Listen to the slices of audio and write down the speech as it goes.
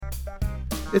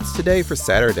It's today for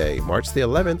Saturday, March the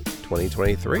 11th,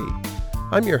 2023.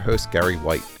 I'm your host, Gary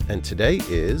White, and today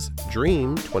is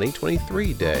Dream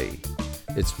 2023 Day.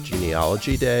 It's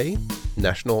Genealogy Day,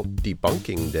 National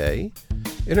Debunking Day,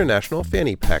 International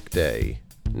Fanny Pack Day,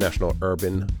 National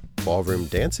Urban Ballroom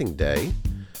Dancing Day,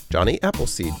 Johnny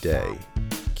Appleseed Day,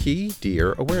 Key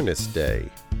Deer Awareness Day,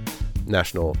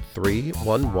 National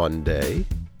 311 Day,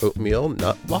 Oatmeal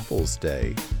Nut Waffles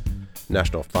Day,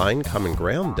 National Find Common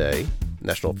Ground Day,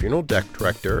 National Funeral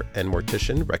Director and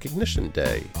Mortician Recognition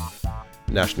Day,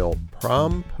 National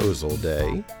Promposal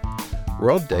Day,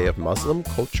 World Day of Muslim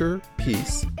Culture,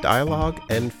 Peace, Dialogue,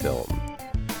 and Film.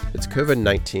 It's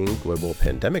COVID-19 Global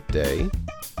Pandemic Day,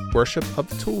 Worship of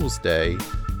Tools Day,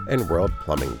 and World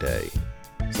Plumbing Day.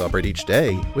 Celebrate each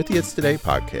day with the It's Today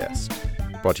podcast.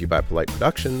 Brought to you by Polite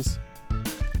Productions.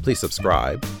 Please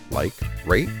subscribe, like,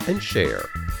 rate, and share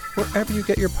wherever you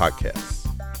get your podcasts.